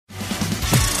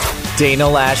Dana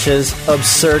Lash's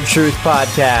Absurd Truth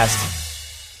Podcast.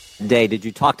 Day, did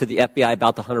you talk to the FBI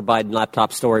about the Hunter Biden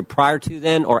laptop story prior to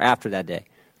then or after that day?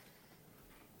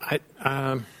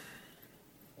 I'm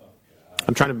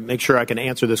trying to make sure I can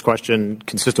answer this question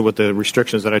consistent with the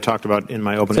restrictions that I talked about in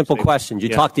my opening Simple statement. question. Did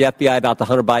you talk to the FBI about the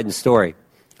Hunter Biden story?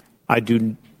 I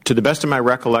do. To the best of my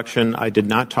recollection, I did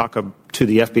not talk to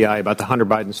the FBI about the Hunter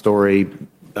Biden story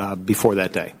before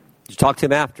that day. Did you talk to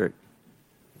him after it?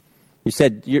 You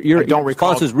said your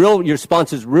response is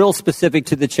real specific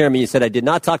to the chairman. You said, I did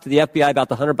not talk to the FBI about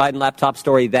the Hunter Biden laptop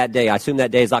story that day. I assume that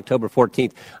day is October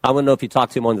 14th. I want to know if you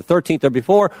talked to him on the 13th or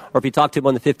before, or if you talked to him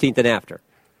on the 15th and after.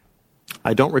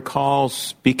 I don't recall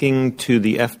speaking to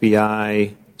the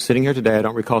FBI. Sitting here today, I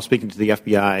don't recall speaking to the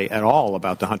FBI at all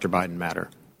about the Hunter Biden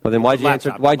matter. Well, then why'd you answer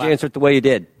it the way you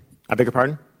did? I beg your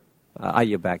pardon? I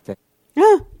yield back there.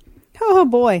 Oh,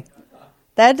 boy.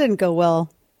 That didn't go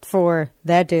well for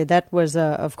that dude. That was,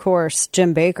 of course,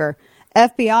 Jim Baker,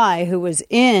 FBI, who was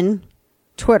in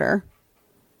Twitter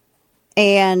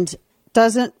and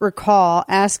doesn't recall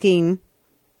asking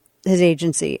his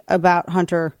agency about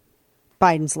Hunter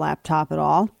Biden's laptop at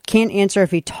all. Can't answer if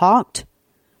he talked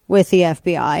with the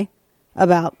FBI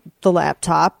about the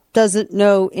laptop. Doesn't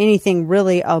know anything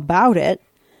really about it.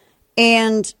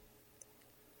 And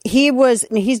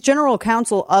he's general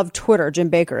counsel of Twitter, Jim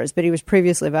Baker is, but he was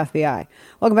previously of FBI.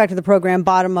 Welcome back to the program,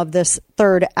 bottom of this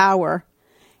third hour.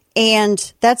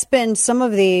 And that's been some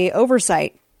of the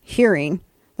oversight hearing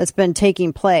that's been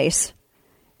taking place.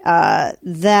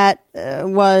 That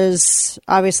was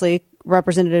obviously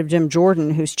Representative Jim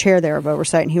Jordan, who's chair there of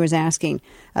oversight, and he was asking,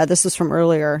 this is from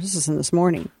earlier, this is in this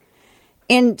morning.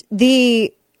 And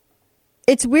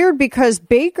it's weird because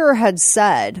Baker had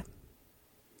said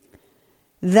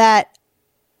that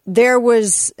there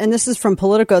was, and this is from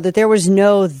Politico, that there was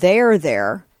no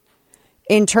there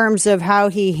in terms of how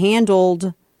he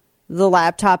handled the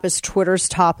laptop as Twitter's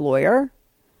top lawyer,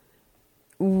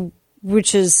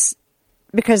 which is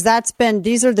because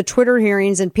these are the Twitter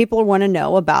hearings and people want to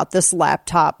know about this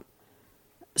laptop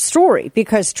story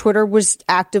because Twitter was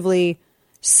actively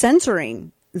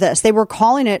censoring this. They were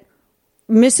calling it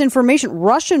misinformation,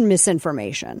 Russian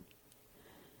misinformation.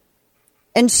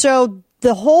 And so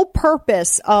the whole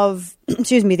purpose of,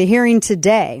 the hearing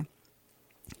today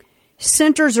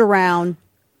centers around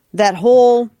that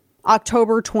whole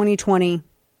October 2020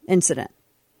 incident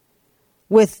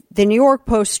with the New York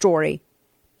Post story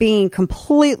being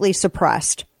completely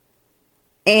suppressed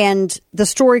and the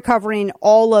story covering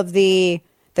all of the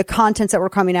contents that were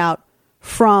coming out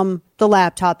from the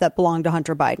laptop that belonged to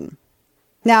Hunter Biden.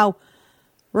 Now,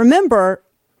 remember,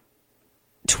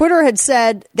 Twitter had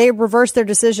said they reversed their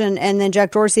decision, and then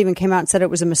Jack Dorsey even came out and said it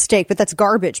was a mistake. But that's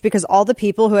garbage because all the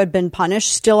people who had been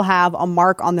punished still have a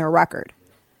mark on their record.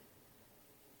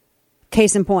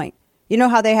 Case in point. You know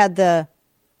how they had the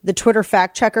Twitter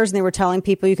fact checkers and they were telling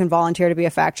people you can volunteer to be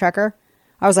a fact checker?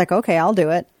 I was like, okay, I'll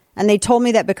do it. And they told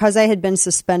me that because I had been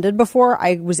suspended before,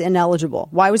 I was ineligible.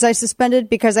 Why was I suspended?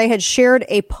 Because I had shared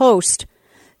a post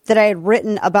that I had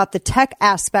written about the tech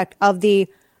aspect of the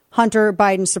Hunter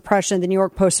Biden suppression, the New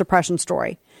York Post suppression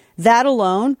story. That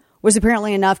alone was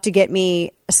apparently enough to get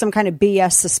me some kind of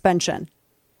BS suspension.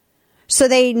 So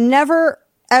they never,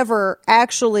 ever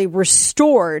actually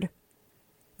restored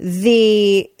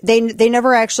they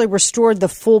never actually restored the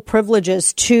full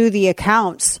privileges to the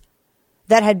accounts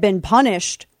that had been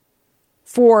punished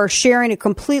for sharing a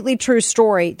completely true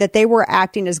story that they were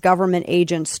acting as government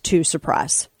agents to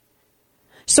suppress.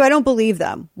 So I don't believe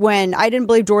them. When I didn't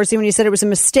believe Dorsey when he said it was a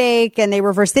mistake and they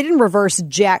didn't reverse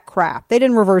jack crap. They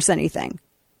didn't reverse anything.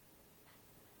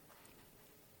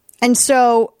 And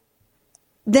so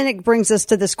then it brings us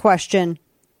to this question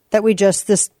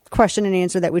this question and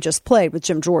answer that we just played with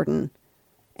Jim Jordan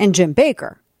and Jim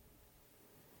Baker.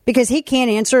 Because he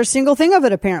can't answer a single thing of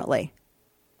it, apparently.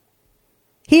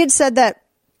 He had said that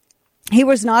he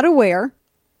was not aware,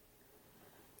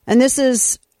 and this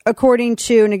is according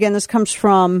to, and again, this comes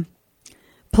from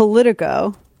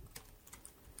Politico,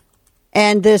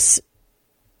 and this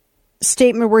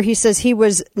statement where he says he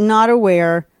was not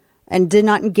aware and did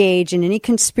not engage in any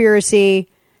conspiracy.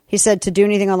 He said to do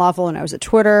anything unlawful when I was at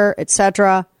Twitter,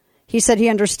 etc. He said he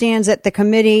understands that the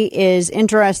committee is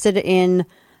interested in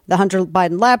the Hunter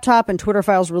Biden laptop and Twitter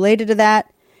files related to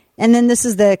that. And then this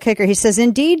is the kicker. He says,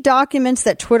 indeed, documents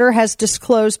that Twitter has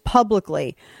disclosed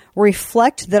publicly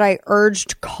reflect that I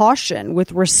urged caution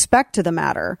with respect to the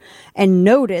matter and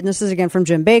noted, and this is again from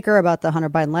Jim Baker about the Hunter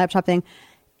Biden laptop thing,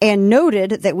 and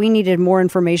noted that we needed more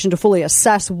information to fully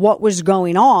assess what was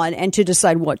going on and to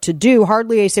decide what to do.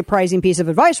 Hardly a surprising piece of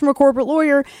advice from a corporate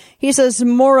lawyer. He says,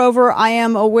 moreover, I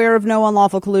am aware of no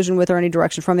unlawful collusion with or any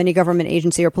direction from any government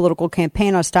agency or political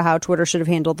campaign as to how Twitter should have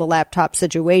handled the laptop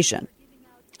situation.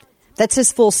 That's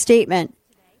his full statement.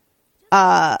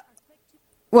 Well,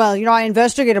 I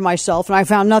investigated myself and I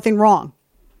found nothing wrong.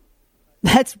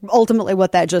 That's ultimately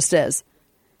what that just is.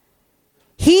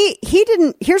 He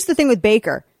didn't. Here's the thing with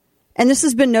Baker, and this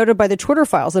has been noted by the Twitter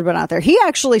files that have been out there. He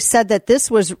actually said that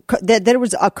that it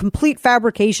was a complete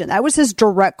fabrication. That was his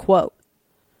direct quote.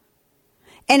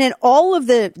 And in all of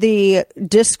the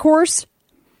discourse,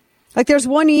 like there's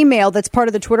one email that's part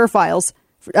of the Twitter files.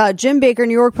 Jim Baker,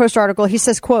 New York Post article, he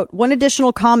says, quote, one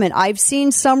additional comment. I've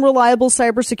seen some reliable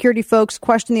cybersecurity folks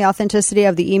question the authenticity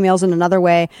of the emails in another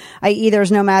way, i.e.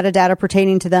 there's no metadata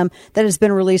pertaining to them that has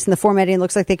been released in the formatting. It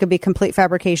looks like they could be complete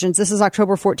fabrications. This is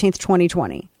October 14th,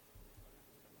 2020.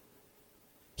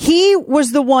 He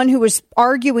was the one who was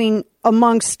arguing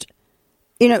amongst,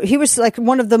 he was like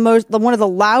one of the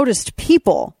loudest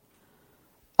people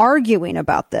arguing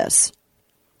about this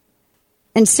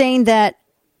and saying that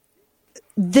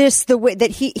the way that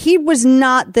he was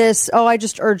not this, I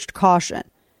just urged caution.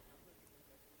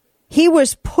 He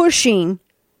was pushing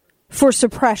for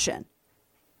suppression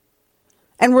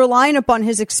and relying upon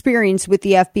his experience with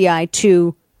the FBI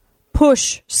to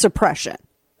push suppression.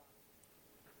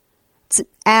 It's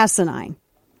asinine.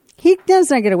 He does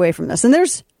not get away from this. And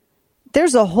there's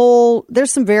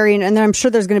some variant, and I'm sure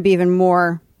there's going to be even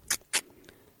more.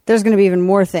 There's going to be even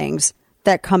more things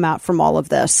that come out from all of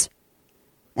this.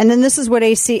 And then this is what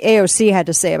AOC had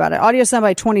to say about it. Audio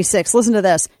soundbite 26. Listen to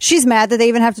this. She's mad that they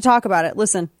even have to talk about it.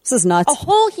 Listen, this is nuts. A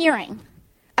whole hearing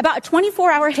about a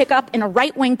 24-hour hiccup in a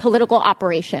right-wing political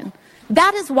operation.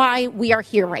 That is why we are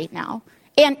here right now.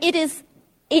 And it's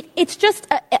just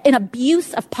an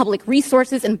abuse of public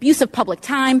resources, an abuse of public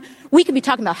time. We could be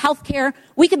talking about health care.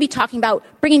 We could be talking about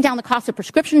bringing down the cost of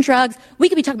prescription drugs. We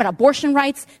could be talking about abortion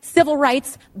rights, civil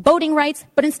rights, voting rights.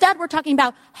 But instead, we're talking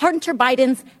about Hunter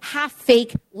Biden's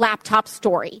half-fake laptop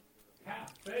story.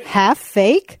 Half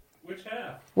fake? Which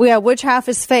half? Well, yeah, which half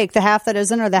is fake? The half that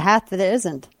isn't or the half that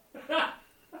isn't?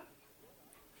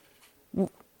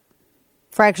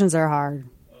 Fractions are hard.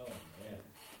 Oh, man.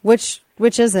 Which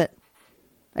is it?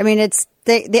 I mean, it's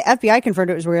the FBI confirmed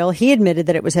it was real. He admitted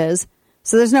that it was his.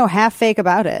 So there's no half fake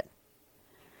about it.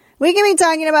 We can be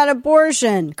talking about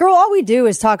abortion. Girl, all we do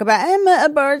is talk about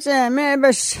abortion.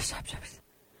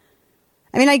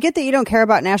 I mean, I get that you don't care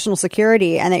about national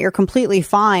security and that you're completely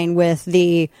fine with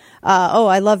the,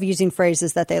 I love using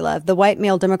phrases that they love, the white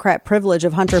male Democrat privilege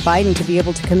of Hunter Biden to be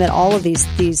able to commit all of these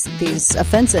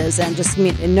offenses and just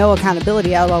no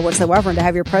accountability at all whatsoever, and to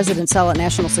have your president sell out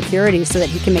national security so that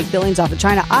he can make billions off of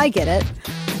China. I get it,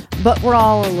 but we're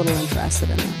all a little interested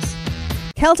in this.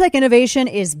 Keltec Innovation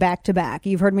is back to back.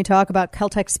 You've heard me talk about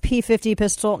Keltec's P50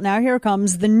 pistol. Now here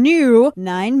comes the new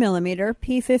 9mm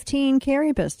P15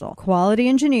 carry pistol. Quality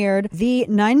engineered, the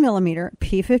 9mm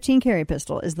P15 carry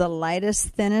pistol is the lightest,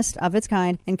 thinnest of its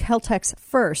kind and Keltec's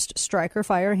first striker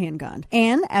fire handgun.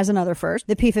 And as another first,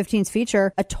 the P15s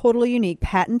feature a totally unique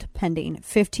patent-pending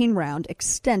 15-round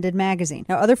extended magazine.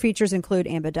 Now other features include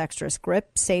ambidextrous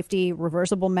grip, safety,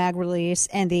 reversible mag release,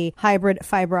 and the hybrid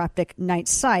fiber optic night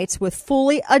sights with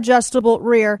fully adjustable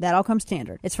rear. That all comes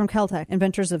standard. It's from Keltec,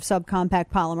 inventors of subcompact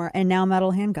polymer and now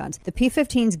metal handguns. The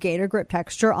P15's Gator grip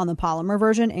texture on the polymer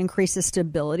version increases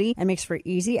stability and makes for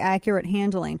easy, accurate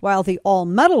handling, while the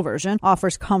all-metal version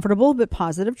offers comfortable but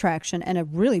positive traction and a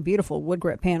really beautiful wood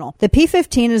grip panel. The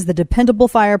P15 is the dependable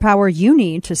firepower you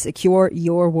need to secure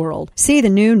your world. See the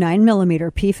new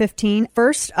 9mm P15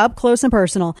 first up close and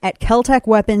personal at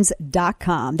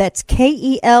KeltecWeapons.com. That's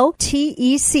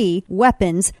KELTEC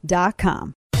weapons.com.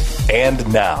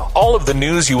 And now, all of the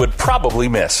news you would probably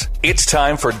miss. It's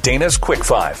time for Dana's Quick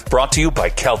Five, brought to you by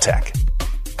Keltec.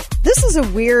 This is a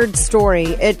weird story.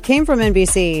 It came from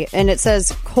NBC, and it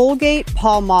says Colgate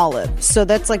Palmolive. So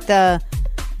that's like the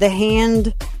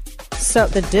hand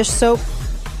soap, the dish soap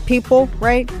people,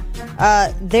 right?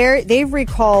 They've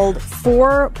recalled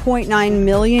 4.9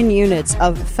 million units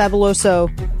of Fabuloso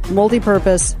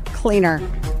multi-purpose cleaner,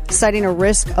 citing a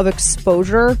risk of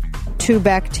exposure to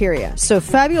bacteria. So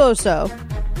Fabuloso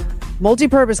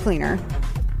multi-purpose cleaner,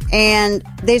 and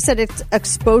they said it's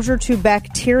exposure to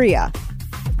bacteria.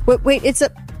 Wait,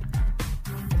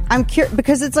 I'm curious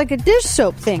because it's like a dish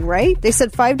soap thing, right? They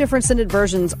said 5 different scented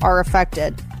versions are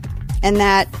affected, and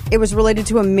that it was related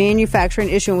to a manufacturing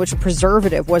issue in which a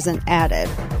preservative wasn't added.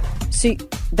 See,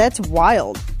 that's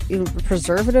wild. You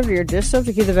preservative to your dish soap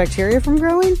to keep the bacteria from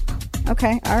growing?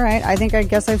 Okay. All right. I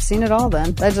guess I've seen it all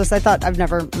then. I thought I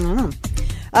don't know.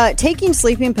 Taking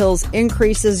sleeping pills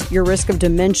increases your risk of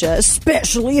dementia,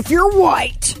 especially if you're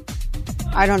white.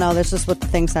 I don't know. That's just what the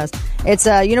thing says. It's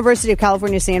University of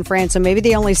California, San Fran, so maybe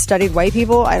they only studied white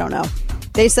people. I don't know.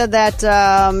 They said that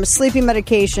sleeping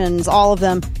medications, all of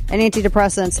them, and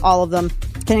antidepressants, all of them,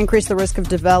 can increase the risk of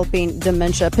developing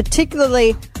dementia,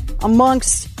 particularly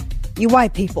amongst you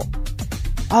white people.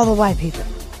 All the white people.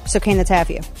 So can attack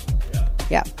you.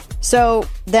 Yeah. So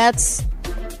that's...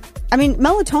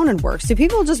 melatonin works. Do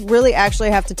people just really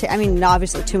actually have to take...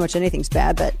 obviously too much anything's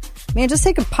bad, but, man, just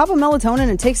take a pop of melatonin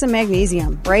and take some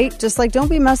magnesium, right? Just, don't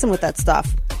be messing with that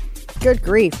stuff. Good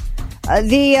grief.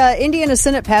 The Indiana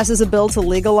Senate passes a bill to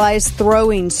legalize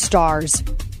throwing stars.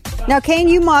 Now, Kane,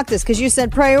 you mocked this because you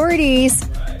said priorities,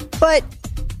 but,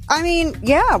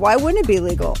 yeah, why wouldn't it be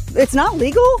legal? It's not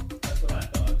legal?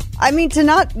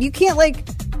 You can't,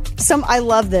 I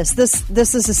love this.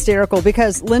 This is hysterical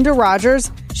because Linda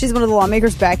Rogers, she's one of the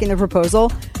lawmakers backing the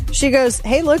proposal. She goes,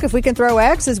 hey, look, if we can throw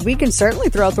axes, we can certainly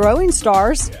throw throwing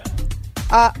stars.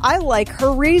 I like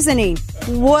her reasoning.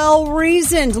 Well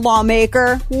reasoned,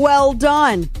 lawmaker. Well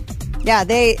done. Yeah,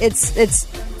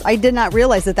 I did not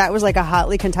realize that was a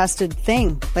hotly contested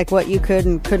thing, what you could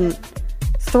and couldn't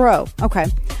throw. Okay.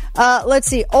 Let's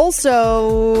see.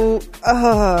 Also,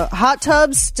 hot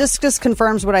tubs just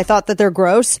confirms what I thought, that they're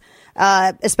gross,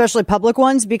 especially public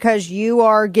ones, because you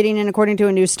are getting in, according to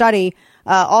a new study,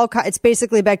 it's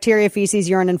basically bacteria, feces,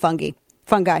 urine, and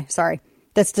fungi. Sorry.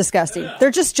 That's disgusting. They're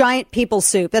just giant people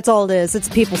soup. That's all it is. It's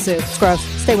people soup. It's gross.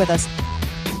 Stay with us.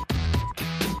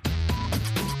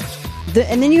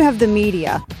 And then you have the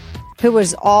media, who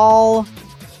was all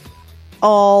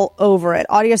over it.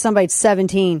 Audio Soundbite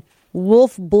 17.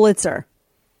 Wolf Blitzer,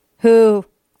 who,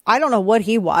 I don't know what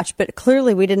he watched, but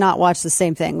clearly we did not watch the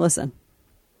same thing. Listen.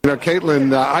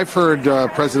 Caitlin, I've heard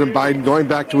President Biden, going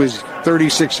back to his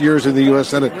 36 years in the U.S.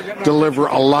 Senate, deliver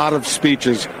a lot of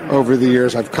speeches over the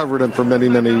years. I've covered him for many,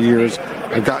 many years.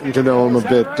 I've gotten to know him a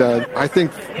bit. I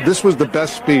think this was the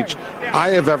best speech I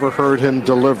have ever heard him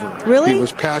deliver. Really? He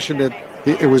was passionate.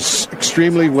 It was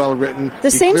extremely well written.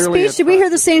 The same speech? Did we hear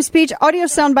the same speech? Audio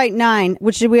Soundbite 9,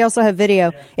 which we also have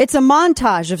video. It's a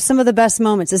montage of some of the best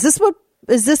moments. Is this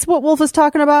what Wolf is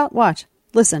talking about? Watch.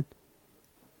 Listen.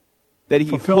 That he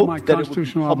fulfill my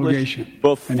constitutional obligation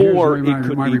before it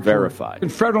could be verified. In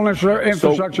federal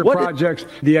infrastructure projects,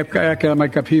 the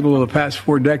economic upheaval of the past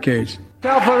 4 decades.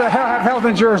 Health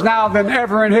insurers now than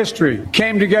ever in history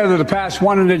came together to pass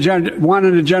once in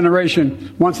a generation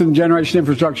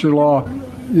infrastructure law.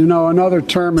 Another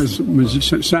term as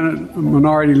Senate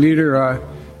Minority Leader.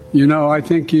 I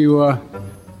think you,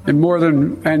 in more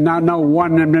than, and not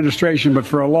one administration, but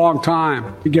for a long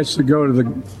time, he gets to go to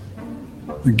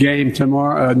the game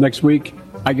tomorrow, next week.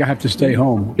 I have to stay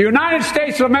home. The United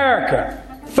States of America,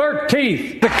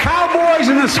 13th, the Cowboys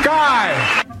in the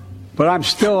sky. But I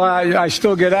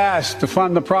still get asked to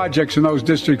fund the projects in those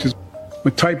districts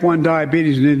with type 1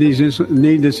 diabetes and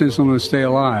need this insulin to stay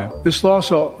alive. This law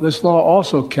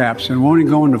also caps and won't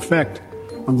even go into effect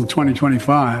until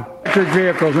 2025. Electric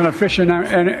vehicles and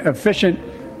efficient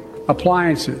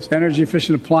appliances, energy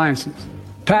efficient appliances.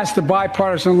 Passed the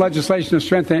bipartisan legislation to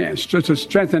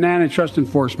strengthen antitrust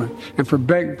enforcement and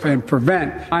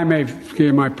prevent. I may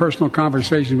give my personal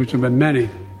conversations, which have been many,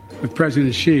 with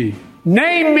President Xi.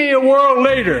 Name me a world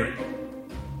leader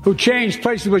who changed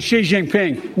places with Xi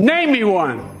Jinping. Name me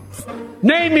one.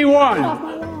 Name me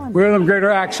one. We give them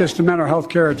greater access to mental health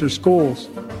care at their schools.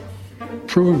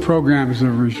 Proven programs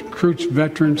that recruits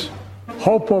veterans.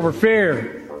 Hope over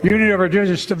fear. Unity over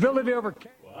division. Stability over chaos.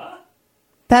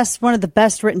 One of the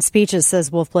best written speeches,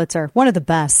 says Wolf Blitzer. One of the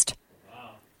best.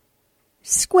 Wow.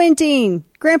 Squinting.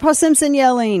 Grandpa Simpson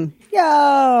yelling.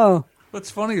 Yo. What's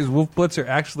funny is Wolf Blitzer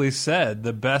actually said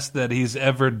the best that he's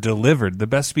ever delivered, the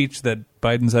best speech that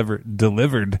Biden's ever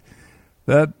delivered.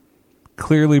 That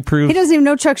clearly proves... He doesn't even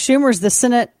know Chuck Schumer's the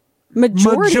Senate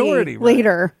majority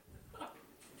leader.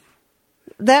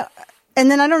 Right.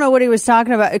 And then I don't know what he was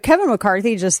talking about. Kevin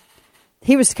McCarthy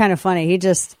he was kind of funny. He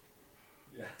just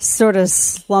sort of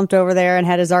slumped over there and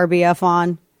had his RBF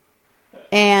on.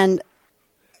 And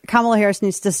Kamala Harris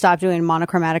needs to stop doing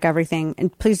monochromatic everything.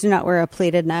 And please do not wear a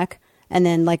pleated neck and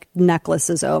then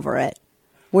necklaces over it.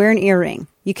 Wear an earring.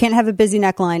 You can't have a busy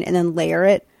neckline and then layer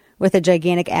it with a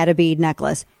gigantic add bead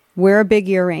necklace. Wear a big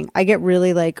earring. I get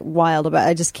really wild about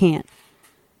it. I just can't.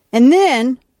 And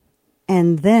then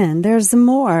there's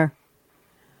more.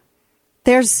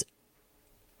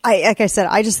 Like I said,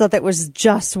 I just thought that was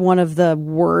just one of the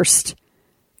worst.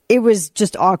 It was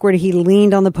just awkward. He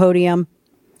leaned on the podium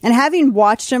And having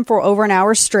watched him for over an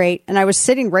hour straight, and I was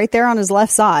sitting right there on his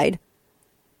left side,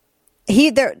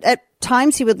 at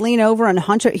times he would lean over and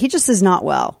hunch. He just is not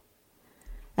well.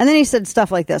 And then he said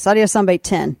stuff like this. Audio soundbite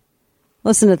 10.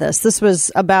 Listen to this. This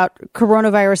was about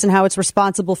coronavirus and how it's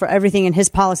responsible for everything and his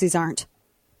policies aren't.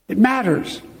 It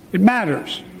matters. It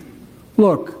matters.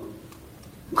 Look,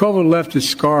 COVID left its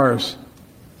scars,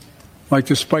 like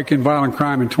the spike in violent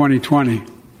crime in 2020,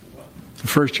 the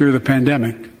first year of the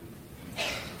pandemic.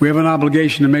 We have an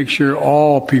obligation to make sure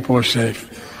all people are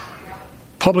safe.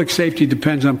 Public safety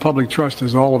depends on public trust,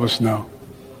 as all of us know.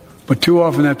 But too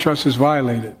often that trust is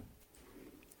violated.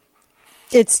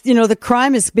 It's, the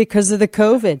crime is because of the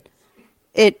COVID.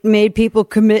 It made people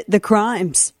commit the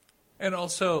crimes. And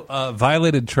also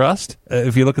violated trust.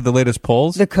 If you look at the latest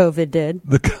polls. The COVID did.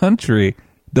 The country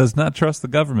does not trust the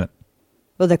government.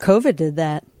 Well, the COVID did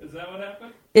that. Is that what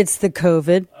happened? It's the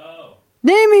COVID. Oh.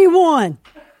 Name me one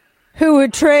who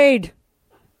would trade.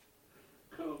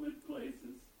 COVID places.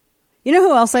 You know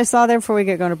who else I saw there before we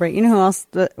get going to break? You know who else?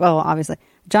 Well, obviously,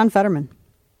 John Fetterman.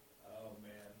 Oh,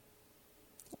 man.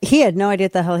 He had no idea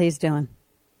what the hell he's doing.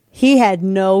 He had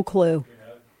no clue.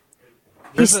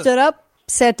 He stood up,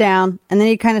 sat down, and then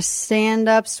he'd kind of stand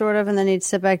up, sort of, and then he'd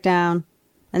sit back down.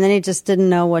 And then he just didn't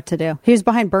know what to do. He was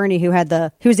behind Bernie, he was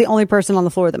the only person on the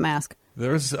floor with a mask.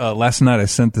 There was, last night I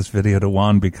sent this video to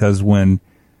Juan because when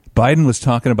Biden was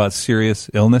talking about serious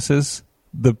illnesses,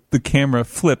 the camera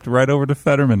flipped right over to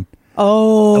Fetterman.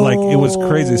 Oh. Like, it was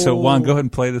crazy. So, Juan, go ahead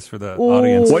and play this for the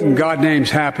audience. What in God names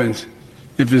happens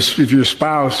if your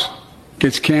spouse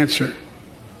gets cancer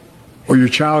or your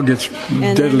child gets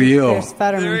deadly ill?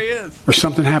 There he is. Or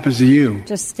something happens to you?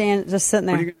 Just sitting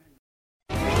there.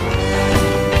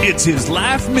 It's his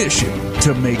life mission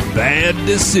to make bad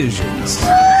decisions.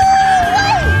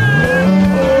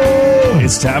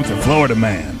 It's time for Florida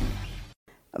Man.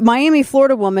 Miami,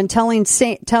 Florida woman selling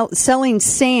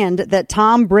sand that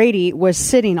Tom Brady was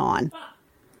sitting on.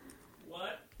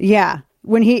 What? Yeah.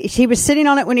 When he was sitting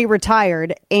on it when he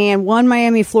retired, and one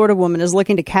Miami, Florida woman is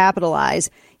looking to capitalize.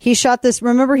 He shot this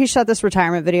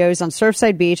retirement video. He's on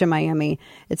Surfside Beach in Miami.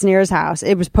 It's near his house.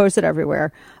 It was posted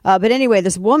everywhere. But anyway,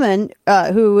 this woman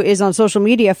who is on social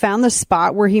media found the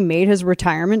spot where he made his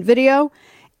retirement video,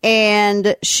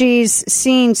 and she's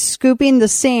seen scooping the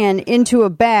sand into a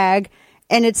bag,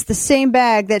 and it's the same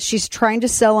bag that she's trying to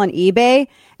sell on eBay,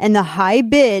 and the high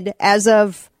bid as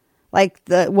of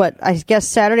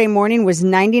Saturday morning was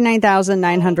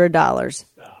 $99,900.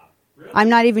 I'm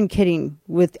not even kidding.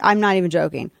 I'm not even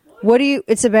joking.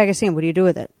 It's a bag of sand. What do you do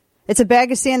with it? It's a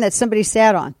bag of sand that somebody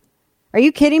sat on. Are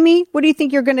you kidding me? What do you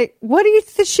think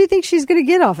she thinks she's going to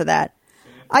get off of that?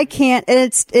 I can't.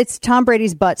 It's Tom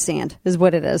Brady's butt sand is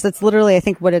what it is. That's literally, I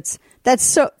think, that's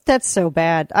so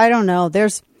bad. I don't know.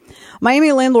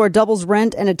 Miami landlord doubles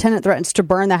rent and a tenant threatens to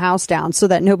burn the house down so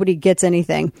that nobody gets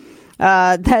anything.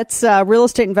 That's a real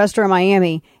estate investor in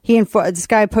Miami. This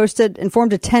guy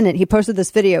informed a tenant. He posted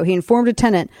this video. He informed a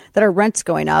tenant that her rent's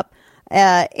going up. She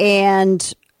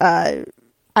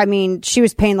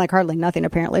was paying like hardly nothing,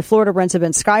 apparently. Florida rents have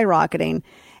been skyrocketing.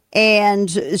 And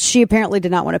she apparently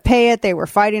did not want to pay it. They were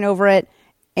fighting over it.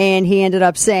 And he ended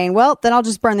up saying, well, then I'll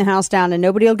just burn the house down and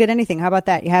nobody will get anything. How about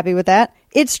that? You happy with that?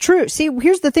 It's true. See,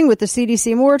 here's the thing with the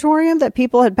CDC moratorium that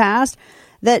people had passed.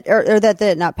 That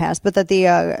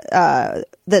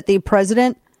the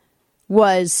president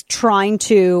was trying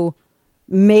to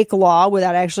make law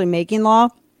without actually making law.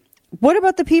 What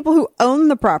about the people who own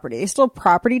the property? They still have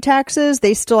property taxes.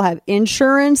 They still have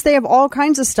insurance. They have all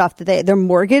kinds of stuff their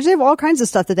mortgage. They have all kinds of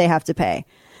stuff that they have to pay.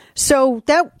 So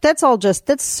that's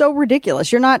so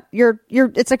ridiculous.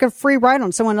 It's like a free ride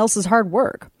on someone else's hard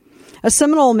work. A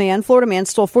Seminole man, Florida man,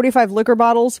 stole 45 liquor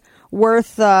bottles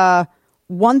worth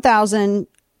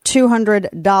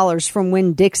 $1,200 from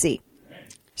Winn-Dixie,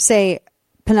 say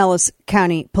Pinellas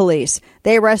County Police.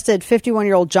 They arrested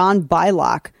 51-year-old John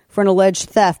Bylock for an alleged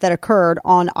theft that occurred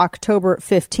on October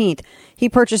 15th. He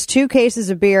purchased 2 cases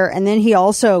of beer, and then he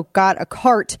also got a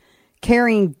cart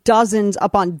carrying dozens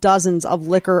upon dozens of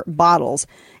liquor bottles.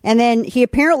 And then he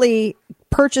apparently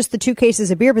purchased the 2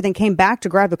 cases of beer, but then came back to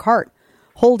grab the cart,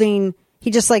 he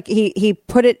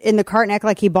put it in the cart and acted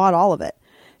like he bought all of it.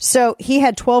 So he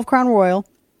had 12 Crown Royal.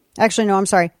 Actually, no, I'm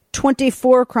sorry,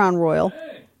 24 Crown Royal.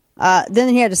 Then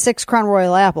he had a 6 Crown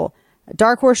Royal Apple,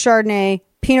 Dark Horse Chardonnay,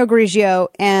 Pinot Grigio,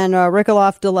 and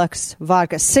Rickeloff Deluxe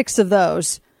Vodka. 6 of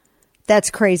those. That's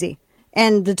crazy.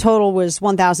 And the total was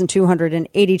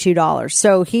 $1,282.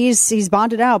 So he's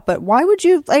bonded out. But why would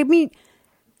you?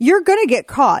 You're going to get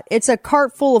caught. It's a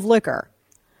cart full of liquor.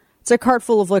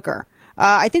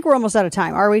 I think we're almost out of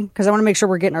time, are we? Because I want to make sure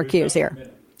we're getting our cues here.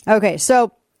 Okay,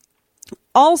 so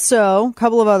Also, a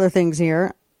couple of other things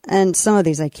here, and some of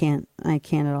these I can't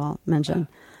at all mention.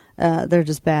 They're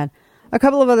just bad. A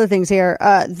couple of other things here.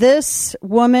 This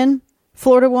woman,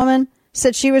 Florida woman,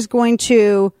 said she was going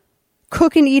to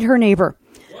cook and eat her neighbor.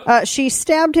 She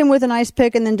stabbed him with an ice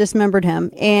pick and then dismembered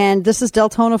him. And this is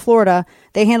Deltona, Florida.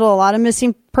 They handle a lot of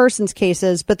missing persons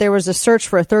cases, but there was a search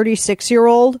for a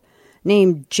 36-year-old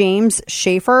named James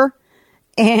Schaefer.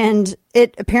 And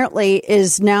it apparently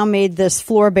is now made this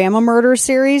Floribama murder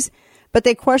series. But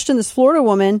they questioned this Florida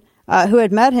woman who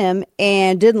had met him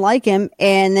and didn't like him.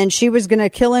 And then she was going to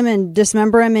kill him and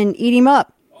dismember him and eat him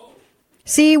up.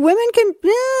 See, women can,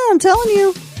 I'm telling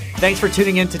you. Thanks for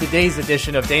tuning in to today's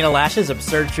edition of Dana Lash's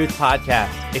Absurd Truth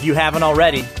Podcast. If you haven't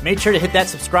already, make sure to hit that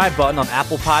subscribe button on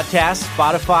Apple Podcasts,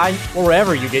 Spotify, or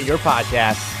wherever you get your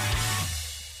podcasts.